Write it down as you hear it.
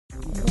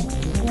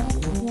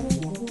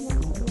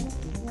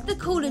The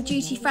Call of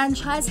Duty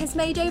franchise has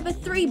made over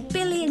 $3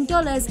 billion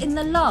in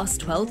the last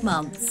 12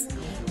 months.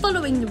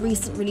 Following the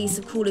recent release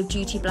of Call of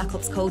Duty Black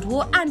Ops Cold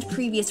War and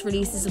previous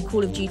releases of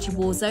Call of Duty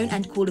Warzone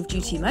and Call of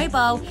Duty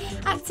Mobile,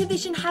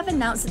 Activision have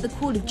announced that the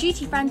Call of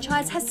Duty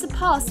franchise has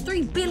surpassed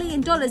 $3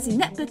 billion in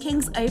net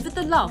bookings over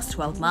the last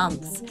 12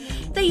 months.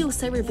 They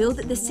also revealed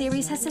that the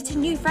series has set a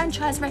new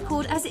franchise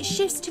record as it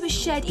shifts to a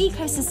shared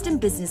ecosystem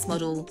business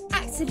model.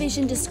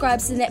 Activision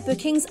describes the net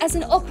bookings as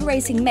an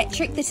operating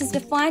metric that is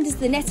defined as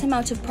the net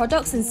amount of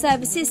products and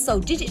services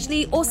sold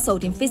digitally or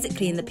sold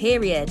physically in the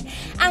period,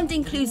 and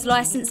includes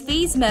license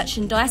fees,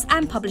 merchandise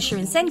and publisher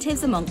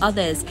incentives among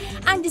others,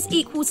 and is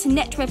equal to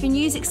net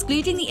revenues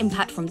excluding the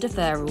impact from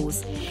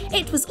deferrals.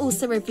 It was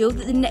also revealed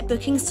that the net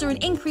bookings saw an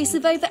increase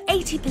of over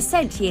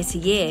 80% year to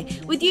year,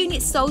 with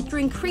units sold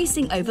through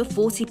increasing over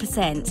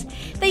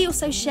 40%. They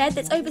also shared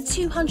that over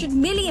 200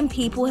 million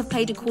people have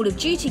played a Call of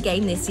Duty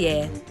game this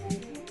year.